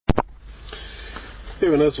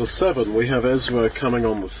Here in Ezra 7 we have Ezra coming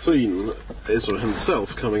on the scene, Ezra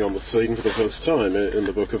himself coming on the scene for the first time in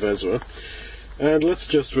the book of Ezra. And let's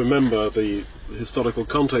just remember the historical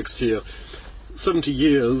context here. 70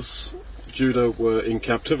 years Judah were in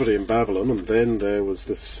captivity in Babylon, and then there was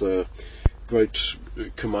this great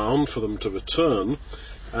command for them to return,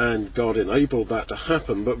 and God enabled that to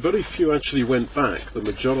happen, but very few actually went back. The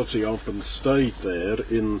majority of them stayed there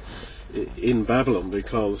in Babylon,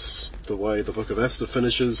 because the way the book of Esther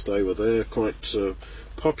finishes, they were there quite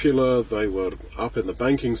popular. They were up in the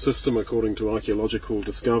banking system according to archaeological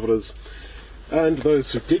discoveries, and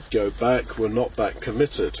those who did go back were not that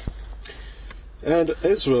committed. And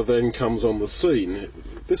Ezra then comes on the scene.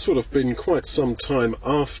 This would have been quite some time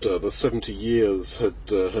after the 70 years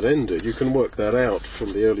had ended. You can work that out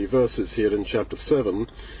from the early verses here in chapter 7,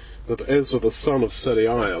 that Ezra, the son of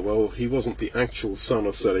Seraiah, well, he wasn't the actual son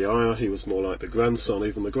of Seraiah, he was more like the grandson,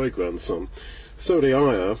 even the great-grandson.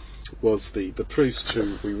 Seraiah was the priest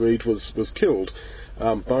who we read was killed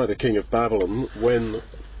by the king of Babylon when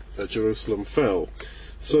Jerusalem fell.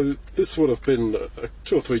 So this would have been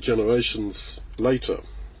 2 or 3 generations later.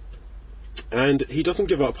 And he doesn't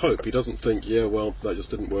give up hope. He doesn't think, yeah, well, that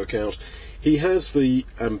just didn't work out. He has the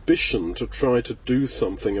ambition to try to do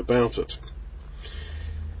something about it.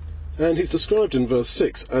 And he's described in verse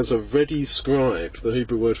 6 as a ready scribe. The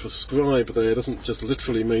Hebrew word for scribe there doesn't just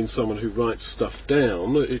literally mean someone who writes stuff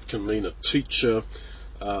down. It can mean a teacher,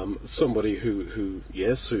 somebody who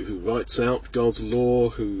writes out God's law,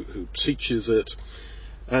 who teaches it.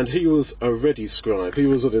 And he was a ready scribe. He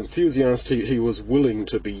was an enthusiast. He was willing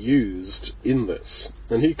to be used in this.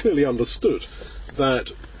 And he clearly understood that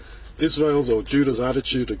Israel's or Judah's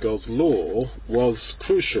attitude to God's law was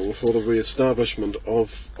crucial for the re-establishment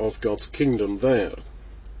of God's kingdom there.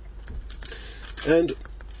 And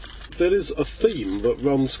there is a theme that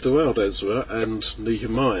runs throughout Ezra and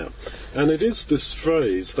Nehemiah, and it is this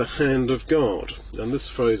phrase, the hand of God. And this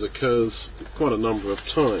phrase occurs quite a number of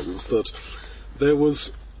times, that there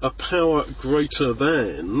was a power greater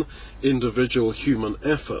than individual human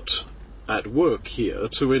effort at work here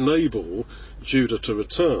to enable Judah to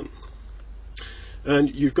return.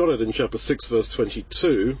 And you've got it in chapter 6 verse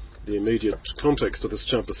 22, the immediate context of this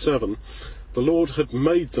chapter 7. The Lord had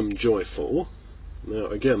made them joyful. Now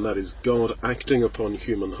again, that is God acting upon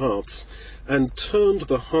human hearts, and turned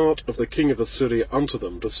the heart of the king of Assyria unto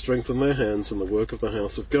them, to strengthen their hands in the work of the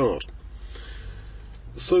house of God.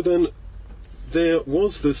 So then, there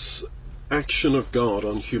was this action of God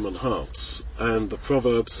on human hearts, and the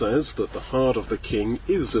proverb says that the heart of the king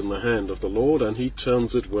is in the hand of the Lord, and he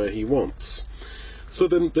turns it where he wants. So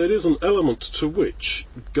then there is an element to which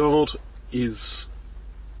God is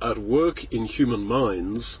at work in human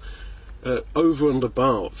minds over and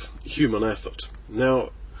above human effort.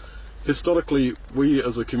 Now, historically, we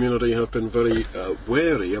as a community have been very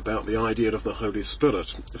wary about the idea of the Holy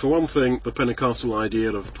Spirit. For one thing, the Pentecostal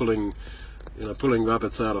idea of pulling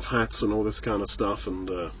rabbits out of hats and all this kind of stuff, and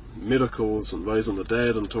miracles and raising the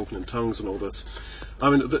dead and talking in tongues and all this.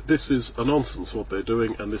 I mean, this is a nonsense what they're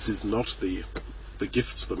doing, and this is not the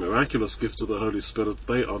gifts, the miraculous gifts of the Holy Spirit.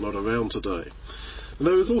 They are not around today. And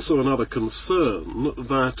there is also another concern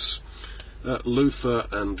that Luther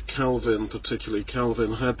and Calvin, particularly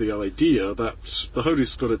Calvin, had the idea that the Holy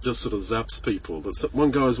Spirit just sort of zaps people. That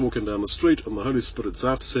one guy is walking down the street and the Holy Spirit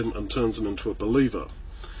zaps him and turns him into a believer.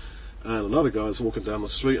 And another guy is walking down the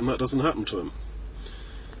street and that doesn't happen to him.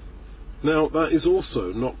 Now, that is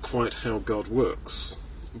also not quite how God works.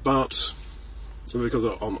 But, because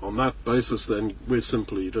on that basis then, we're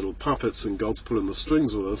simply little puppets and God's pulling the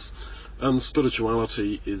strings with us, and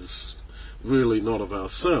spirituality is really not of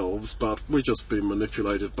ourselves, but we're just being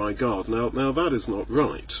manipulated by God. Now that is not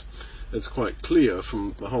right. It's quite clear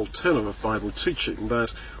from the whole tenor of Bible teaching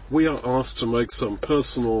that we are asked to make some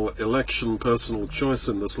personal election, personal choice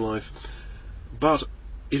in this life, but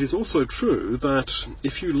it is also true that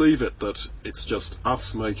if you leave it that it's just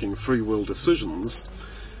us making free will decisions,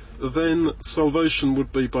 then salvation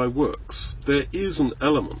would be by works. There is an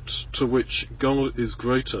element to which God is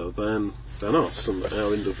greater than us and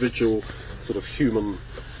our individual sort of human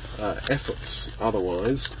efforts.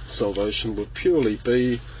 Otherwise, salvation would purely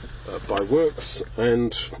be by works,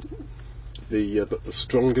 and the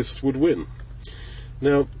strongest would win.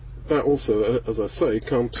 Now, that also, as I say,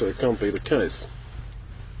 can't be the case.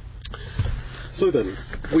 So then,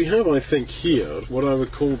 we have, I think, here what I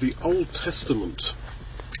would call the Old Testament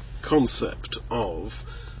concept of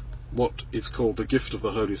what is called the gift of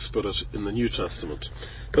the Holy Spirit in the New Testament.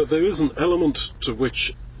 But there is an element to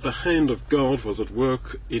which the hand of God was at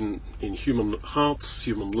work in human hearts,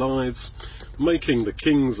 human lives, making the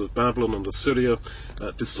kings of Babylon and Assyria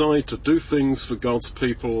decide to do things for God's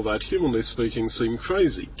people that, humanly speaking, seem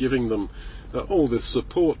crazy, giving them all this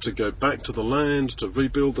support to go back to the land, to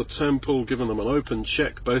rebuild the temple, giving them an open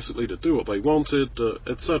check basically to do what they wanted,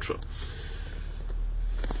 etc.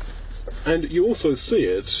 And you also see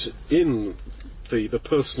it in the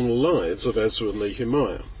personal lives of Ezra and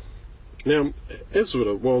Nehemiah. Now,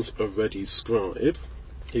 Ezra was a ready scribe.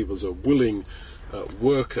 He was a willing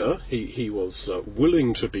worker. He was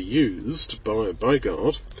willing to be used by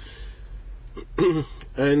God.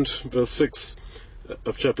 And verse 6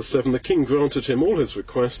 of chapter 7, the king granted him all his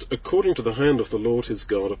request according to the hand of the Lord his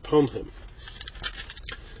God upon him.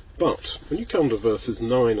 But when you come to verses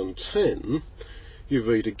 9 and 10, you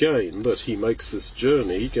read again that he makes this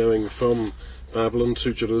journey going from Babylon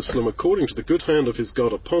to Jerusalem according to the good hand of his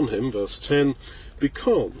God upon him, verse 10,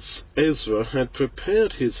 because Ezra had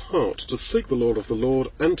prepared his heart to seek the law of the Lord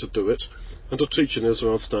and to do it, and to teach in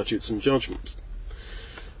Israel statutes and judgments.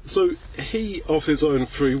 So he, of his own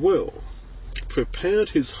free will, prepared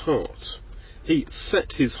his heart. He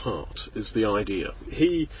set his heart, is the idea.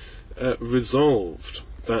 He resolved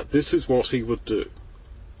that this is what he would do.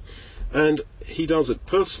 And he does it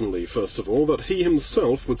personally, first of all, that he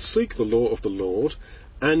himself would seek the law of the Lord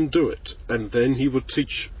and do it, and then he would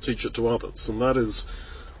teach it to others. And that is,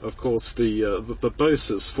 of course, the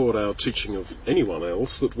basis for our teaching of anyone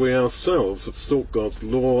else, that we ourselves have sought God's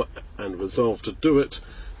law and resolved to do it,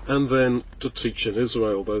 and then to teach in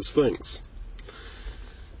Israel those things.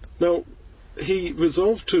 Now, he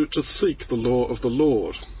resolved to seek the law of the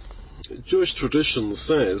Lord. Jewish tradition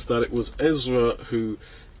says that it was Ezra who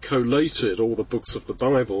collated all the books of the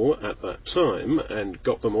Bible at that time and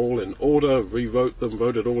got them all in order, rewrote them,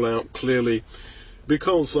 wrote it all out clearly,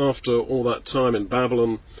 because after all that time in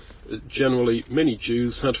Babylon, generally many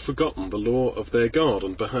Jews had forgotten the law of their God,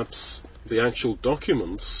 and perhaps the actual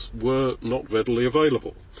documents were not readily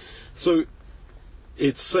available. So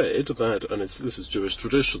it's said that, and this is Jewish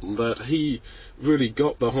tradition, that he really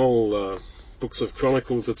got the whole books of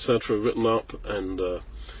Chronicles, etc., written up, and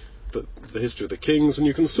the history of the kings, and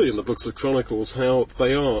you can see in the books of Chronicles how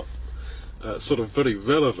they are sort of very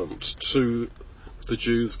relevant to the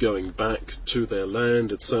Jews going back to their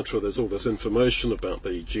land, etc. There's all this information about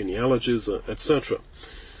the genealogies, etc.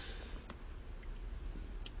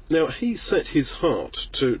 Now, he set his heart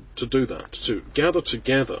to do that, to gather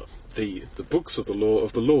together the books of the law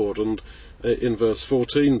of the Lord, and in verse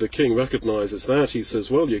 14 the king recognizes that. He says,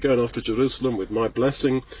 well, you're going after Jerusalem with my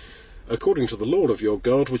blessing, according to the law of your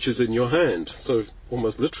God, which is in your hand. So,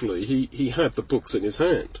 almost literally, he had the books in his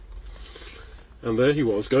hand. And there he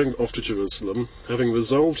was, going off to Jerusalem, having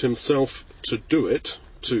resolved himself to do it,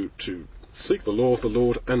 to seek the law of the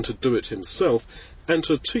Lord and to do it himself, and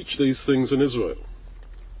to teach these things in Israel.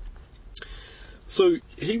 So,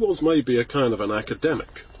 he was maybe a kind of an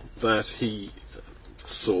academic, that he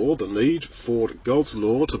saw the need for God's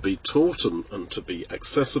law to be taught and to be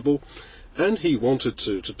accessible, and he wanted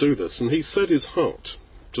to do this, and he set his heart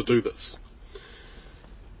to do this.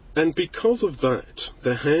 And because of that,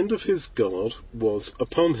 the hand of his God was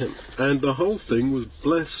upon him, and the whole thing was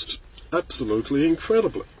blessed absolutely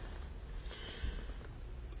incredibly.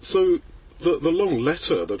 So the long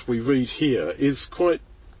letter that we read here is quite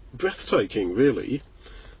breathtaking, really,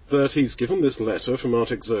 that he's given this letter from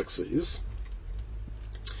Artaxerxes.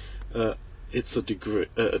 It's a decree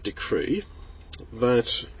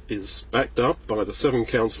that is backed up by the 7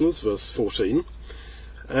 counselors, verse 14,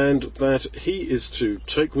 and that he is to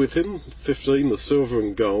take with him 15 the silver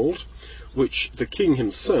and gold, which the king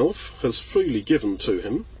himself has freely given to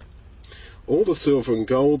him, all the silver and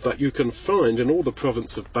gold that you can find in all the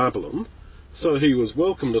province of Babylon. So he was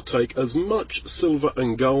welcome to take as much silver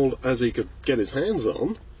and gold as he could get his hands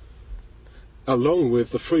on, along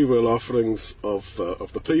with the freewill offerings of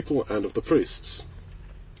the people and of the priests.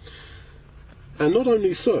 And not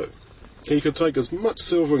only so, he could take as much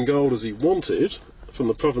silver and gold as he wanted from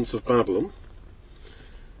the province of Babylon.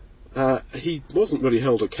 He wasn't really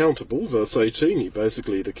held accountable. Verse 18,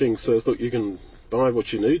 the king says, look, you can buy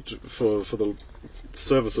what you need for the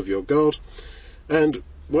service of your God, and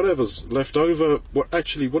whatever's left over,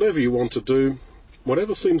 whatever you want to do,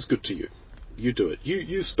 whatever seems good to you, you do it.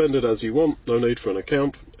 You spend it as you want, no need for an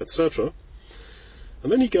account, etc.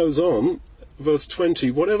 And then he goes on, verse 20,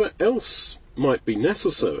 whatever else might be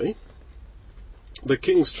necessary, the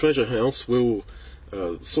king's treasure house will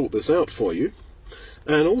sort this out for you.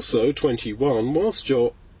 And also, 21, whilst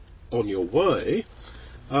you're on your way,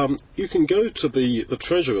 You can go to the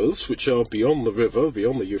treasurers, which are beyond the river,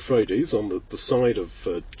 beyond the Euphrates, on the side of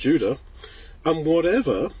Judah, and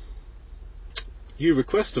whatever you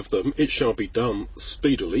request of them, it shall be done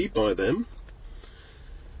speedily by them.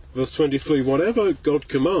 Verse 23, whatever God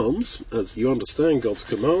commands, as you understand God's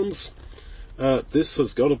commands, this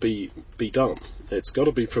has got to be done. It's got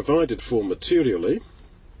to be provided for materially.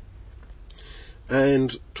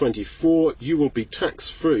 And 24, you will be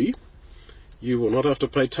tax-free. You will not have to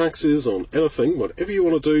pay taxes on anything. Whatever you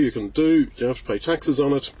want to do, you can do. You don't have to pay taxes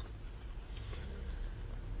on it.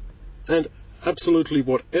 And absolutely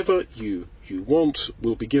whatever you want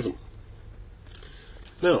will be given.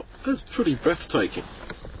 Now, that's pretty breathtaking.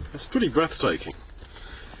 That's pretty breathtaking.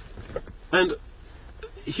 And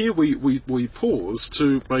here we pause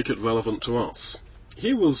to make it relevant to us.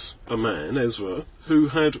 Here was a man, Ezra, who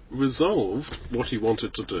had resolved what he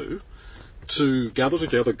wanted to do, to gather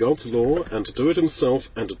together God's law and to do it himself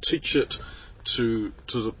and to teach it to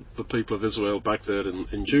the people of Israel back there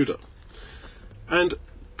in Judah. And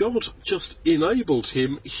God just enabled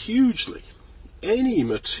him hugely. Any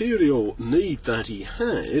material need that he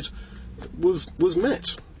had was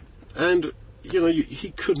met. And,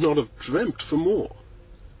 he could not have dreamt for more.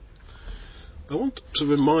 I want to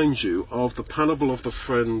remind you of the parable of the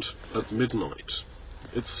friend at midnight.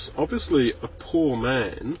 It's obviously a poor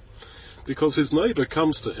man because his neighbour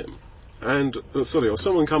comes to him, or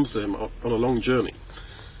someone comes to him on a long journey,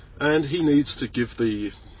 and he needs to give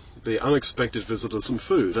the unexpected visitor some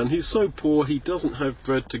food, and he's so poor he doesn't have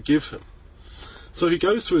bread to give him. So he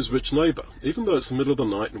goes to his rich neighbour, even though it's the middle of the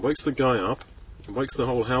night, and wakes the guy up, and wakes the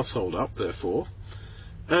whole household up, therefore,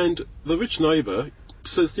 and the rich neighbour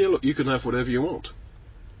says, yeah, look, you can have whatever you want.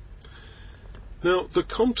 Now, the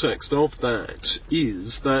context of that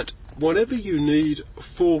is that whatever you need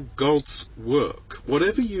for God's work,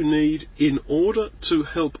 whatever you need in order to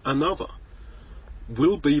help another,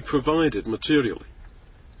 will be provided materially.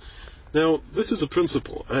 Now, this is a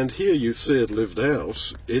principle, and here you see it lived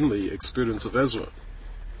out in the experience of Ezra.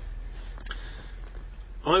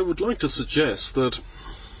 I would like to suggest that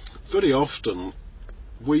very often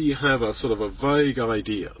we have a sort of a vague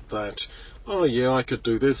idea that, oh yeah, I could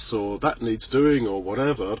do this, or that needs doing, or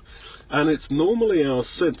whatever, and it's normally our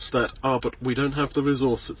sense that, but we don't have the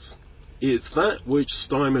resources. It's that which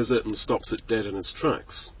stymies it and stops it dead in its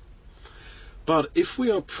tracks. But if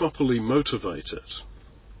we are properly motivated,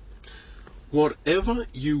 whatever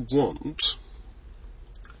you want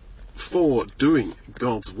for doing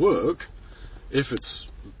God's work, if it's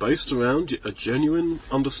based around a genuine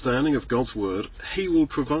understanding of God's word, he will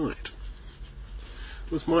provide.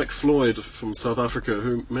 It was Mike Floyd from South Africa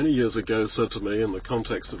who many years ago said to me in the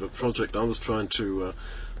context of a project I was trying to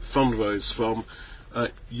fundraise from,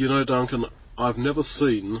 Duncan, I've never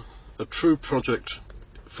seen a true project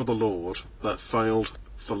for the Lord that failed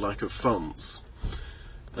for lack of funds.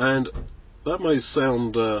 And that may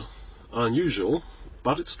sound unusual,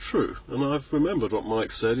 but it's true, and I've remembered what Mike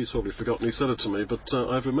said. He's probably forgotten he said it to me, but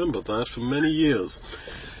I've remembered that for many years.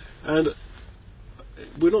 And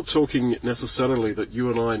we're not talking necessarily that you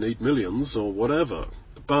and I need millions or whatever,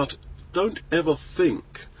 but don't ever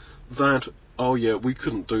think that, oh yeah, we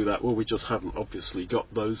couldn't do that. Well, we just haven't obviously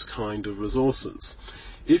got those kind of resources.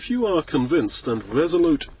 If you are convinced and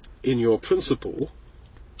resolute in your principle,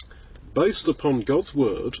 based upon God's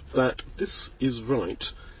word, that this is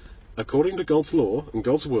right, according to God's law and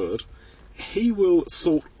God's word, he will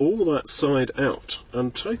sort all that side out.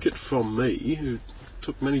 And take it from me, who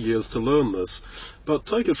took many years to learn this, but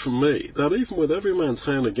take it from me that even with every man's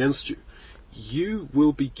hand against you, you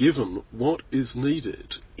will be given what is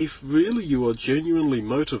needed if really you are genuinely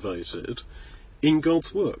motivated in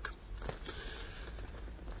God's work.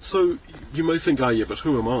 So you may think, yeah, but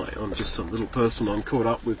who am I? I'm just some little person. I'm caught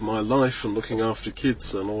up with my life and looking after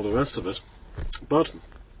kids and all the rest of it. But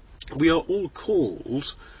we are all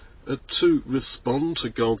called to respond to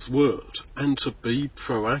God's word and to be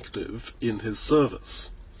proactive in his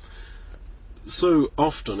service. So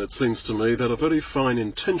often it seems to me that are very fine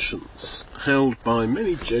intentions held by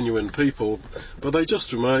many genuine people, but they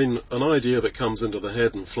just remain an idea that comes into the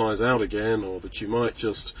head and flies out again, or that you might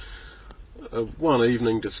just one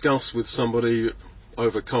evening discuss with somebody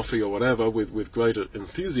over coffee or whatever with great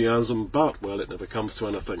enthusiasm, but, well, it never comes to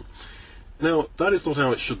anything. Now, that is not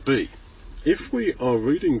how it should be. If we are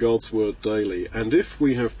reading God's word daily, and if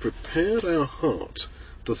we have prepared our heart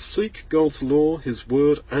to seek God's law, his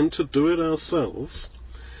word, and to do it ourselves,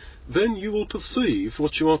 then you will perceive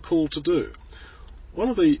what you are called to do. One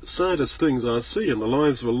of the saddest things I see in the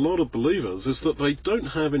lives of a lot of believers is that they don't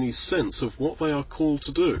have any sense of what they are called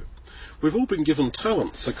to do. We've all been given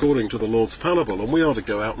talents according to the Lord's parable, and we are to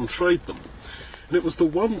go out and trade them. And it was the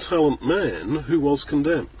one-talent man who was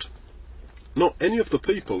condemned. Not any of the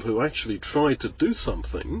people who actually tried to do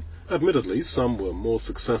something. Admittedly, some were more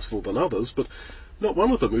successful than others, but not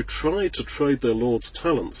one of them who tried to trade their Lord's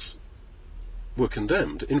talents were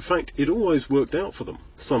condemned. In fact, it always worked out for them,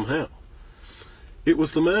 somehow. It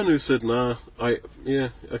was the man who said,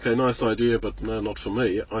 okay, nice idea, but no, not for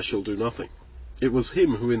me, I shall do nothing. It was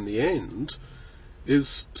him who, in the end,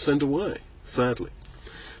 is sent away, sadly.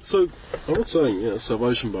 So, I'm not saying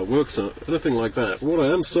salvation by works or anything like that. What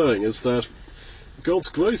I am saying is that God's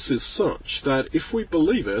grace is such that if we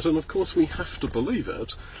believe it, and of course we have to believe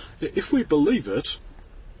it, if we believe it,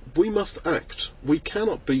 we must act. We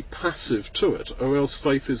cannot be passive to it, or else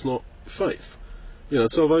faith is not faith.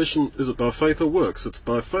 Salvation, is it by faith or works? It's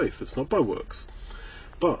by faith, it's not by works.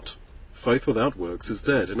 But faith without works is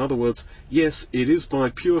dead. In other words, yes, it is by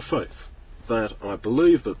pure faith that I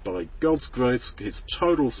believe that by God's grace, his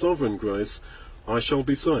total sovereign grace, I shall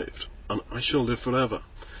be saved, and I shall live forever.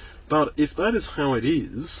 But if that is how it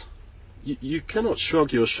is, you cannot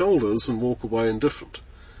shrug your shoulders and walk away indifferent,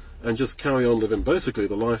 and just carry on living basically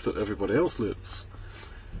the life that everybody else lives.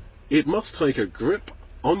 It must take a grip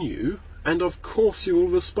on you, and of course you will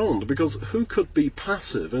respond, because who could be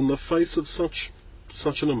passive in the face of such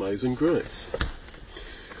an amazing grace?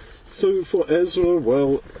 So for Ezra,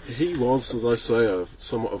 well, he was, as I say,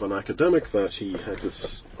 somewhat of an academic, that he had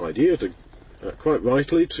this idea to, quite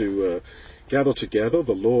rightly, to gather together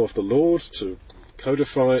the law of the Lord, to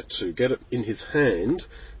codify it, to get it in his hand,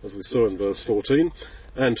 as we saw in verse 14,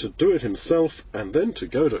 and to do it himself, and then to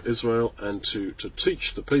go to Israel and to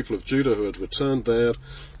teach the people of Judah who had returned there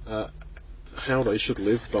how they should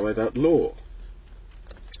live by that law.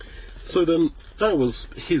 So then, that was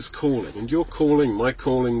his calling, and your calling, my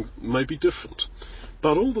calling, may be different.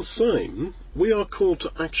 But all the same, we are called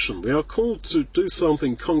to action. We are called to do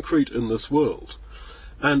something concrete in this world.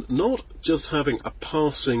 And not just having a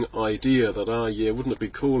passing idea that, wouldn't it be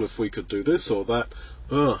cool if we could do this or that?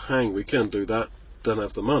 We can't do that, don't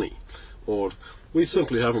have the money. Or, we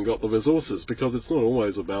simply haven't got the resources, because it's not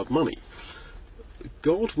always about money.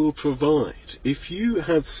 God will provide. If you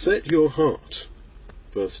have set your heart,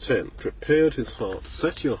 verse 10, prepared his heart,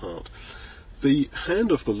 set your heart, the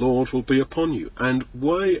hand of the Lord will be upon you, and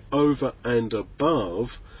way over and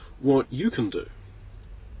above what you can do,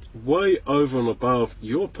 way over and above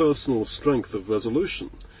your personal strength of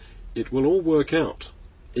resolution, it will all work out.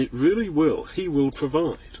 It really will. He will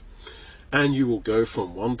provide. And you will go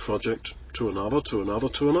from one project to another, to another,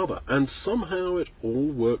 to another, and somehow it all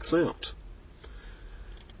works out.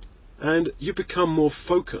 And you become more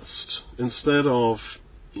focused, instead of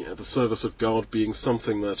the service of God being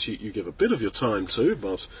something that you give a bit of your time to,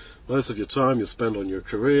 but most of your time you spend on your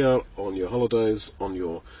career, on your holidays, on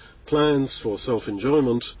your plans for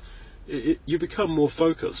self-enjoyment. You become more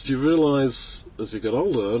focused. You realize, as you get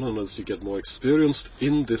older and as you get more experienced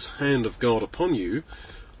in this hand of God upon you,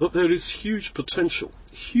 that there is huge potential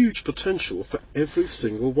for every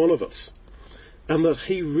single one of us. And that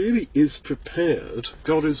he really is prepared,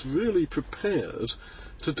 God is really prepared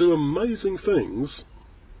to do amazing things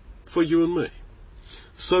for you and me,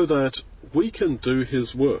 so that we can do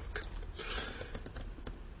his work.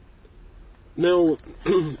 Now,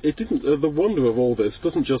 the wonder of all this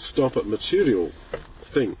doesn't just stop at material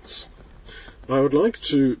things. I would like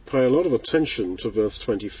to pay a lot of attention to verse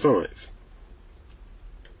 25.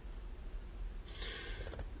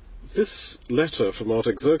 This letter from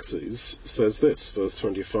Artaxerxes says this, verse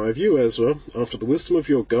 25, You, Ezra, after the wisdom of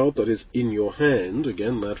your God that is in your hand,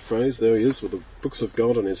 again that phrase, there he is with the books of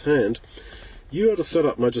God in his hand, you are to set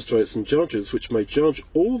up magistrates and judges which may judge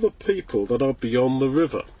all the people that are beyond the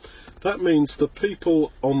river. That means the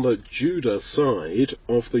people on the Judah side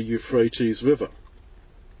of the Euphrates River.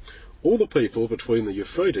 All the people between the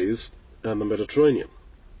Euphrates and the Mediterranean.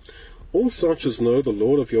 All such as know the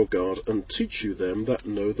Lord of your God, and teach you them that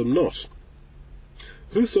know them not.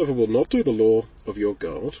 Whosoever will not do the law of your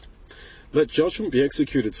God, let judgment be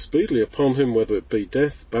executed speedily upon him, whether it be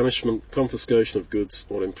death, banishment, confiscation of goods,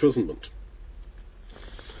 or imprisonment.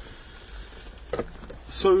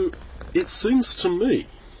 So, it seems to me,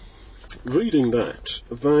 reading that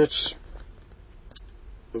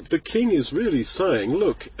the king is really saying,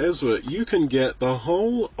 look, Ezra, you can get the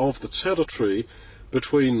whole of the territory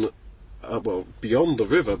between beyond the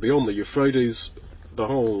river, beyond the Euphrates, the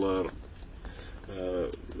whole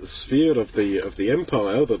sphere of the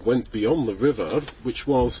empire that went beyond the river, which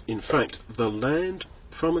was, in fact, the land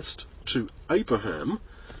promised to Abraham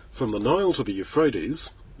from the Nile to the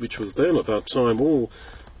Euphrates, which was then at that time all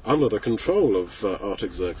under the control of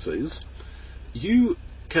Artaxerxes. you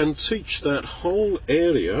can teach that whole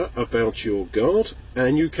area about your God,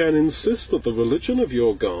 and you can insist that the religion of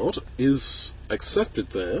your God is accepted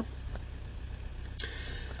there,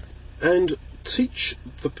 and teach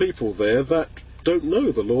the people there that don't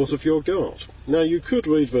know the laws of your God. Now, you could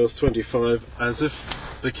read verse 25 as if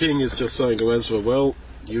the king is just saying to Ezra, well,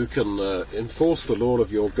 you can enforce the law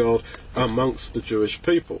of your God amongst the Jewish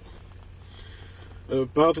people.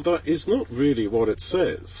 But that is not really what it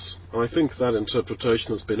says. I think that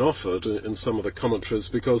interpretation has been offered in some of the commentaries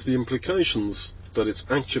because the implications that it's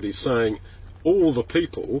actually saying all the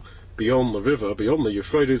people beyond the river, beyond the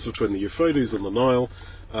Euphrates, between the Euphrates and the Nile,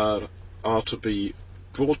 are to be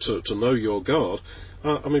brought to know your God.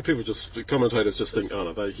 Commentators just think,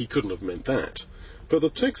 oh no, he couldn't have meant that. But the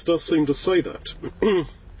text does seem to say that.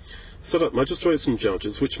 Set up magistrates and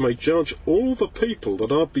judges, which may judge all the people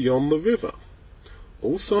that are beyond the river,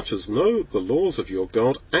 all such as know the laws of your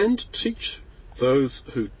God, and teach those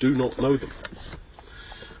who do not know them.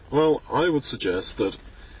 Well, I would suggest that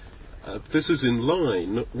this is in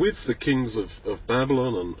line with the kings of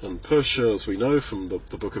Babylon and Persia, as we know from the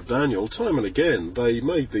book of Daniel. Time and again, they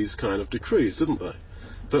made these kind of decrees, didn't they?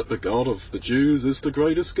 That the God of the Jews is the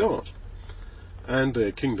greatest God. And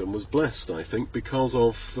their kingdom was blessed, I think, because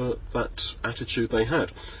of that attitude they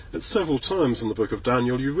had. And several times in the book of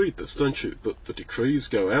Daniel you read this, don't you? That the decrees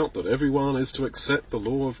go out that everyone is to accept the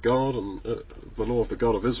law of God and the law of the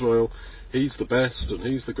God of Israel. He's the best and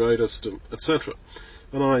he's the greatest, etc.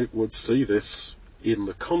 And I would see this in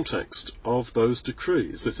the context of those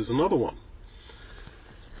decrees. This is another one.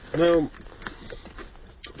 Now,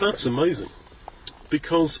 that's amazing,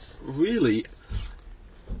 because really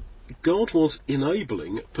God was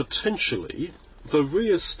enabling, potentially, the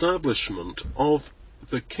re-establishment of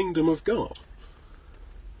the kingdom of God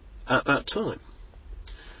at that time.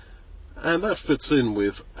 And that fits in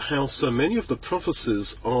with how so many of the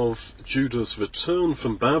prophecies of Judah's return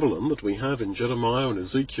from Babylon that we have in Jeremiah and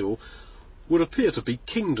Ezekiel would appear to be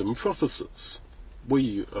kingdom prophecies.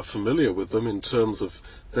 We are familiar with them in terms of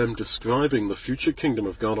them describing the future kingdom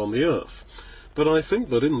of God on the earth. But I think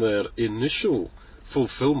that in their initial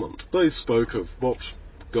fulfillment, they spoke of what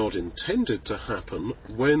God intended to happen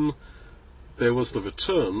when there was the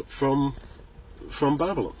return from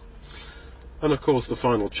Babylon. And of course the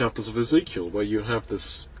final chapters of Ezekiel, where you have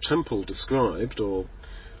this temple described, or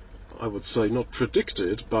I would say not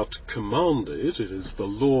predicted, but commanded. It is the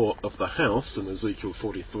law of the house in Ezekiel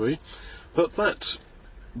 43, that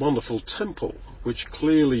wonderful temple, which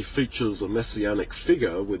clearly features a messianic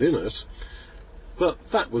figure within it,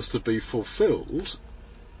 that was to be fulfilled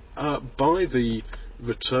by the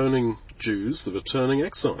returning Jews, the returning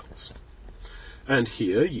exiles. And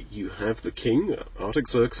here you have the king,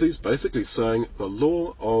 Artaxerxes, basically saying the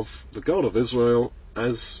law of the God of Israel,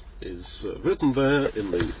 as is written there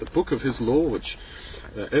in the book of his law, which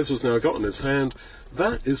Ezra's now got in his hand,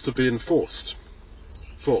 that is to be enforced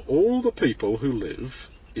for all the people who live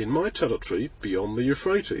in my territory beyond the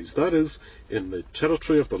Euphrates, that is, in the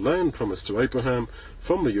territory of the land promised to Abraham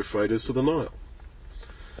from the Euphrates to the Nile.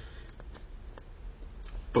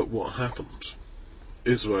 But what happened?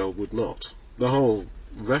 Israel would not. The whole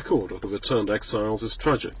record of the returned exiles is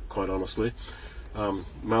tragic, quite honestly.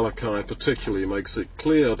 Malachi particularly makes it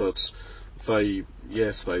clear that they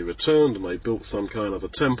returned and they built some kind of a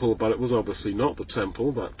temple, but it was obviously not the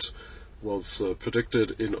temple that was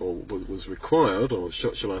predicted in, or was required, or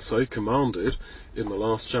shall I say, commanded in the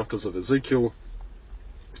last chapters of Ezekiel.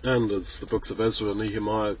 And as the books of Ezra and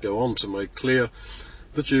Nehemiah go on to make clear,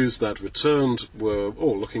 the Jews that returned were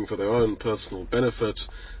all looking for their own personal benefit,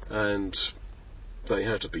 and they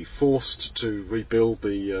had to be forced to rebuild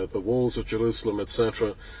the walls of Jerusalem,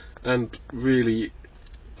 etc. And really,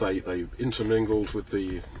 they intermingled with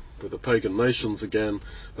the pagan nations again.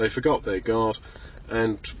 They forgot their God,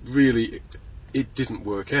 and really, it didn't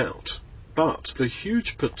work out. But the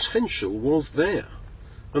huge potential was there.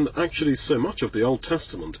 And actually so much of the Old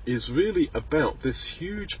Testament is really about this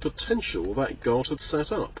huge potential that God had set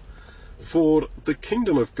up for the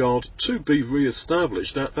kingdom of God to be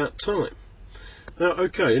re-established at that time. Now,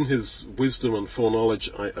 okay, in his wisdom and foreknowledge,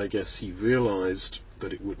 I guess he realized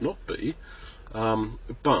that it would not be,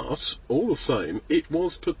 but all the same, it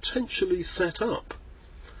was potentially set up.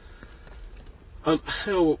 And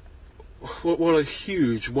what a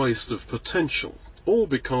huge waste of potential, all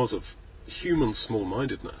because of human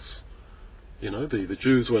small-mindedness. You know, the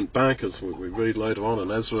Jews went back, as we read later on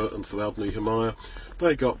in Ezra and throughout Nehemiah.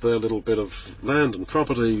 They got their little bit of land and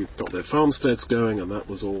property, got their farmsteads going, and that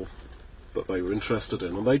was all that they were interested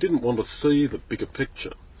in. And they didn't want to see the bigger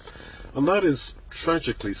picture. And that is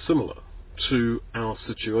tragically similar to our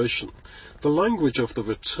situation. The language of the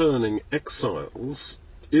returning exiles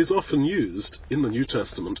is often used in the New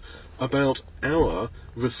Testament about our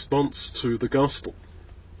response to the gospel.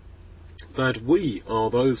 That we are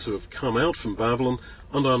those who have come out from Babylon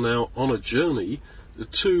and are now on a journey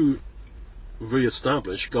to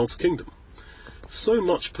re-establish God's kingdom. So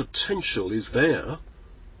much potential is there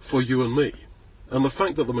for you and me, and the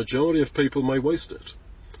fact that the majority of people may waste it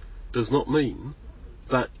does not mean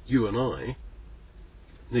that you and I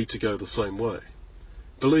need to go the same way.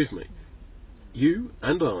 Believe me, you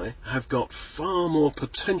and I have got far more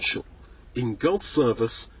potential in God's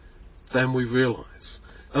service than we realise.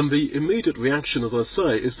 And the immediate reaction, as I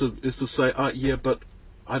say, is to say, yeah, but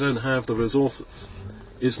I don't have the resources.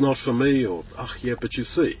 It's not for me, or, yeah, but you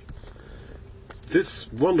see.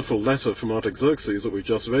 This wonderful letter from Artaxerxes that we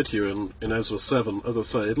just read here in Ezra 7, as I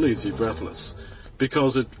say, it leaves you breathless.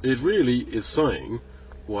 Because it really is saying,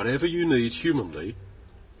 whatever you need humanly,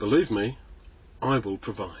 believe me, I will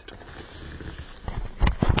provide.